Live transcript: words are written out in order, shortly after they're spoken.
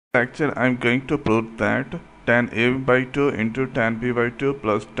Lecture I'm going to prove that tan A by 2 into tan B by 2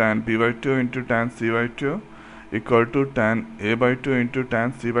 plus tan B by 2 into tan C by 2 equal to tan A by 2 into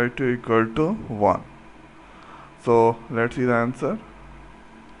tan C by 2 equal to 1. So let's see the answer.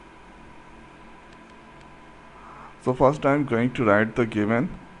 So first I'm going to write the given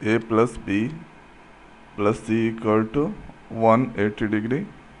A plus B plus C equal to 180 degree.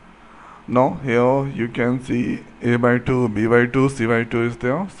 Now here you can see A by 2, B by 2, C by 2 is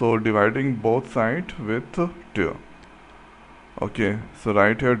there. So dividing both sides with 2. Okay, so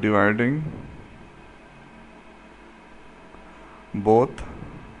right here dividing both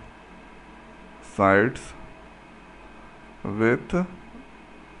sides with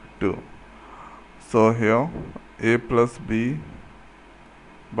 2. So here A plus B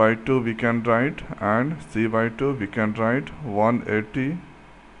by 2 we can write and C by 2 we can write 180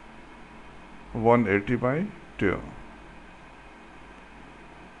 by 2.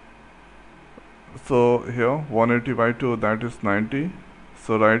 So here 180 by 2 that is 90.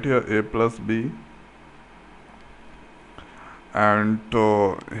 So right here A plus B and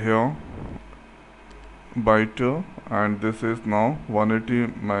here by 2 and this is now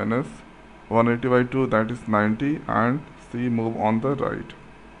 180 minus 180 by 2 that is 90 and C move on the right.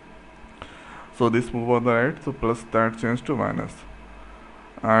 So this move on the right, so plus that change to minus.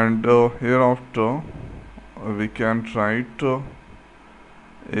 And hereafter we can write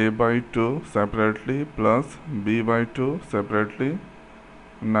A by 2 separately plus B by 2 separately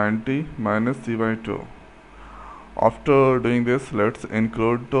 90 minus C by 2. After doing this, let's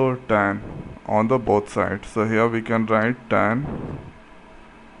include the tan on the both sides. So here we can write tan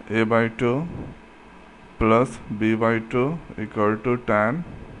A by 2 plus B by 2 equal to tan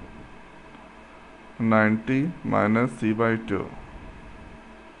 90 minus C by 2.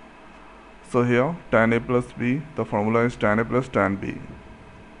 So here tan A plus B, the formula is tan A plus tan B.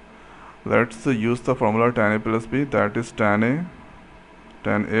 Let's use the formula tan A plus B, that is tan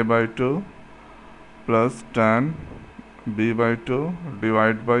A by 2 plus tan B by 2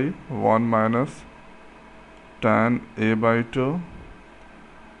 divided by 1 minus tan A by 2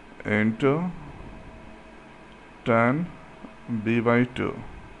 into tan B by 2.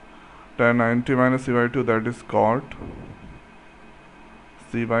 Tan 90 minus C by 2, that is cot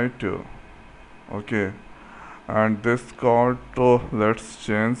C by 2. Okay, and this cot, let's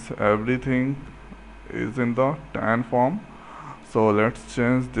change, everything is in the tan form. So let's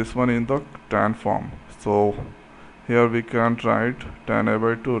change this one in the tan form. So here we can write tan A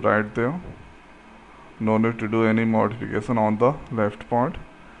by 2 right there. No need to do any modification on the left part.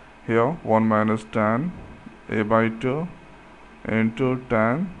 Here 1 minus tan A by 2 into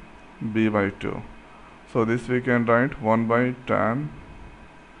tan B by 2. So this we can write 1 by tan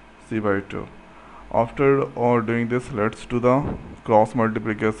C by 2. After doing this, let's do the cross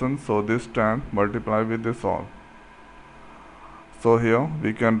multiplication. So this tan multiply with this all. So here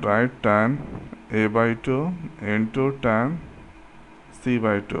we can write tan A by 2 into tan C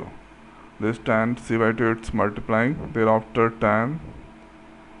by 2. This tan C by 2 it's multiplying. Thereafter tan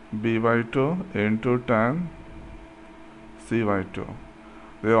B by 2 into tan C by 2.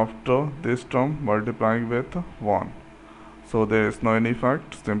 Thereafter this term multiplying with 1. So there is no any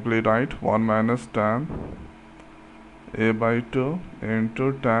effect. Simply write 1 minus tan A by 2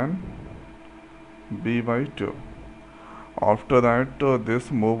 into tan B by 2. After that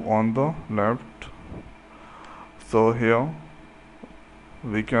this move on the left. So here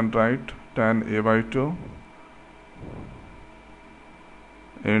we can write tan A by 2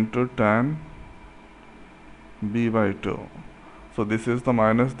 into tan B by 2. So this is the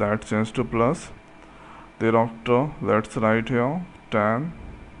minus, that change to plus. Thereafter let's write here tan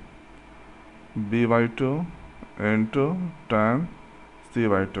B by 2 into tan C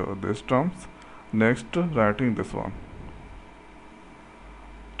by 2. This terms. Next writing this one,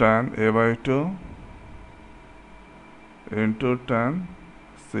 tan A by 2 into tan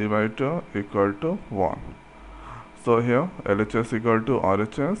C by 2 equal to 1. So here LHS equal to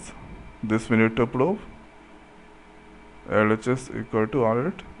RHS. This we need to prove. LHS equal to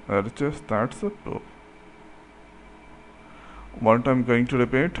RHS, that's a proof. One time going to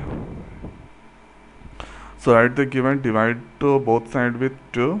repeat. So write the given, divide both sides with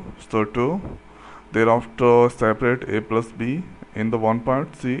 2. So 2. Thereafter separate A plus B in the one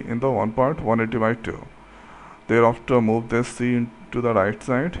part, C in the one part, 180 by 2. Thereafter move this C into the right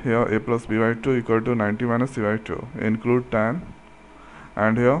side. Here A plus B by 2 equal to 90 minus C by 2. Include tan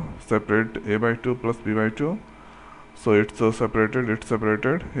and here separate A by 2 plus B by 2. So it's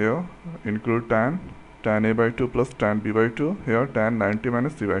separated. Here include tan A by 2 plus tan B by 2. Here tan 90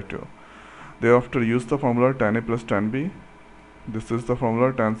 minus C by 2. Thereafter use the formula tan A plus tan B. This is the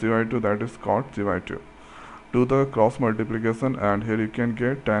formula tan c by 2, that is called c by 2. Do the cross multiplication, and here you can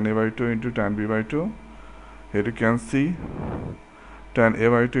get tan a by 2 into tan b by 2. Here you can see tan a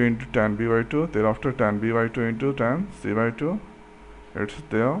by 2 into tan b by 2. Thereafter tan b by 2 into tan c by 2. It's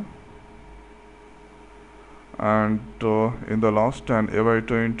there. And in the last, tan a by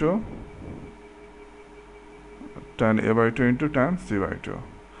 2 into tan a by 2 into tan c by 2.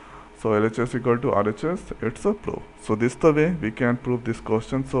 So LHS equal to RHS, it's a proof. So this is the way we can prove this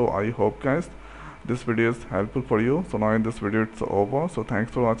question. So I hope guys this video is helpful for you. So now in this video it's over. So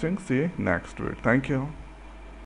thanks for watching. See you next video. Thank you.